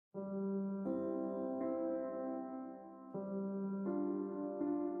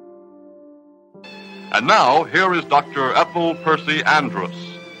And now, here is Dr. Ethel Percy Andrus,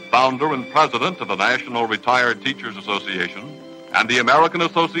 founder and president of the National Retired Teachers Association and the American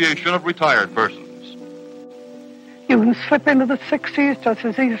Association of Retired Persons. You can slip into the 60s just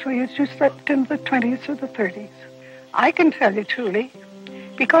as easily as you slipped into the 20s or the 30s. I can tell you truly,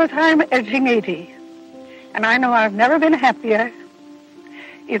 because I'm edging 80, and I know I've never been happier.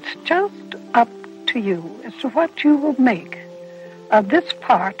 It's just up to you as to what you will make of this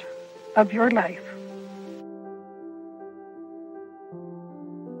part of your life.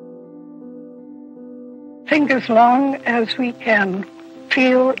 Think as long as we can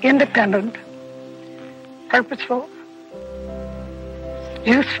feel independent, purposeful,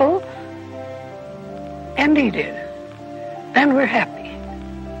 useful, and needed, then we're happy.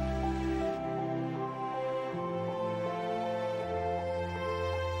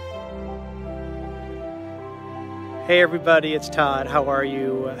 Hey everybody, it's Todd. How are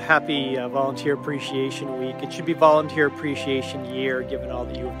you? Happy Volunteer Appreciation Week. It should be Volunteer Appreciation Year, given all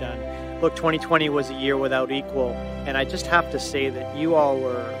that you have done. Look, 2020 was a year without equal, and I just have to say that you all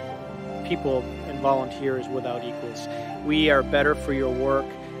were people and volunteers without equals. We are better for your work.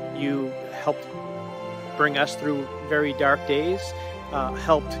 You helped bring us through very dark days,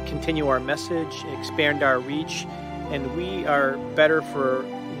 helped continue our message, expand our reach, and we are better for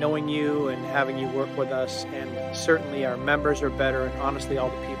knowing you and having you work with us, and certainly our members are better, and honestly all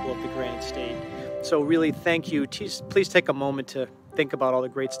the people of the Granite State. So really thank you. Please take a moment to think about all the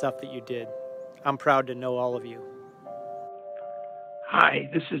great stuff that you did. I'm proud to know all of you. Hi,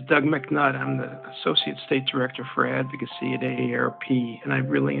 this is Doug McNutt. I'm the Associate State Director for Advocacy at AARP, and I've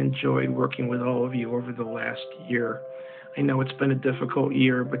really enjoyed working with all of you over the last year. I know it's been a difficult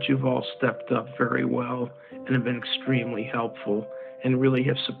year, but you've all stepped up very well and have been extremely helpful and really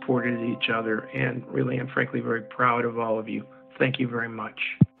have supported each other, and really I'm frankly very proud of all of you. Thank you very much.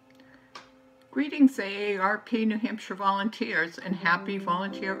 Greetings, AARP New Hampshire volunteers, and happy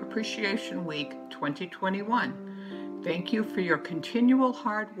Volunteer Appreciation Week 2021. Thank you for your continual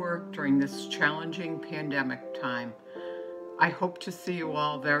hard work during this challenging pandemic time. I hope to see you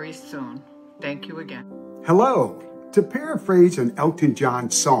all very soon. Thank you again. Hello. To paraphrase an Elton John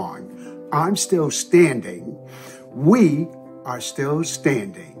song, I'm still standing. We are still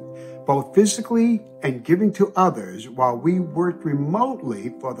standing, both physically and giving to others, while we worked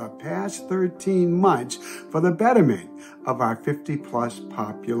remotely for the past 13 months for the betterment of our 50-plus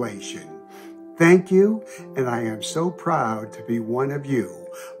population. Thank you, and I am so proud to be one of you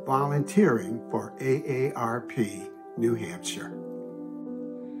volunteering for AARP New Hampshire.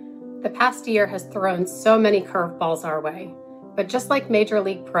 The past year has thrown so many curveballs our way, but just like Major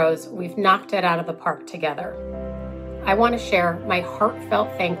League pros, we've knocked it out of the park together. I want to share my heartfelt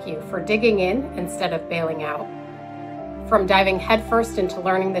thank you for digging in instead of bailing out. From diving headfirst into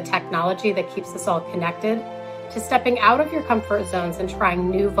learning the technology that keeps us all connected, to stepping out of your comfort zones and trying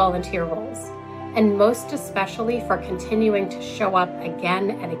new volunteer roles, and most especially for continuing to show up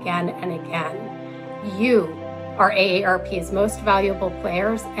again and again and again. You are AARP's most valuable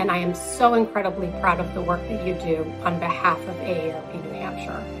players, and I am so incredibly proud of the work that you do on behalf of AARP New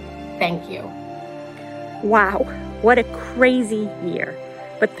Hampshire. Thank you. Wow, what a crazy year.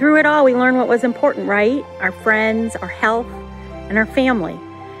 But through it all, we learned what was important, right? Our friends, our health, and our family.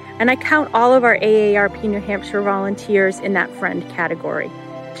 And I count all of our AARP New Hampshire volunteers in that friend category.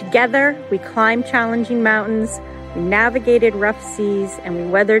 Together, we climbed challenging mountains, we navigated rough seas, and we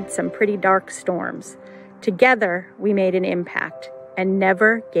weathered some pretty dark storms. Together, we made an impact and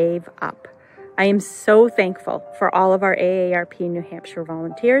never gave up. I am so thankful for all of our AARP New Hampshire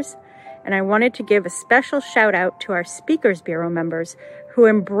volunteers, and I wanted to give a special shout out to our Speakers Bureau members who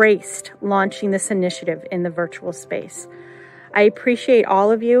embraced launching this initiative in the virtual space. I appreciate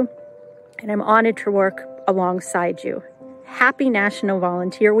all of you, and I'm honored to work alongside you. Happy National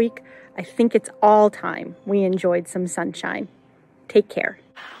Volunteer Week. I think it's all time we enjoyed some sunshine. Take care.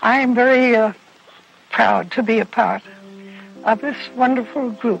 I am very proud to be a part of this wonderful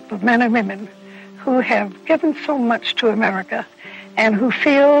group of men and women who have given so much to America and who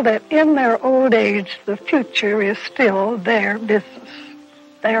feel that in their old age, the future is still their business,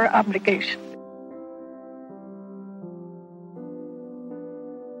 their obligation.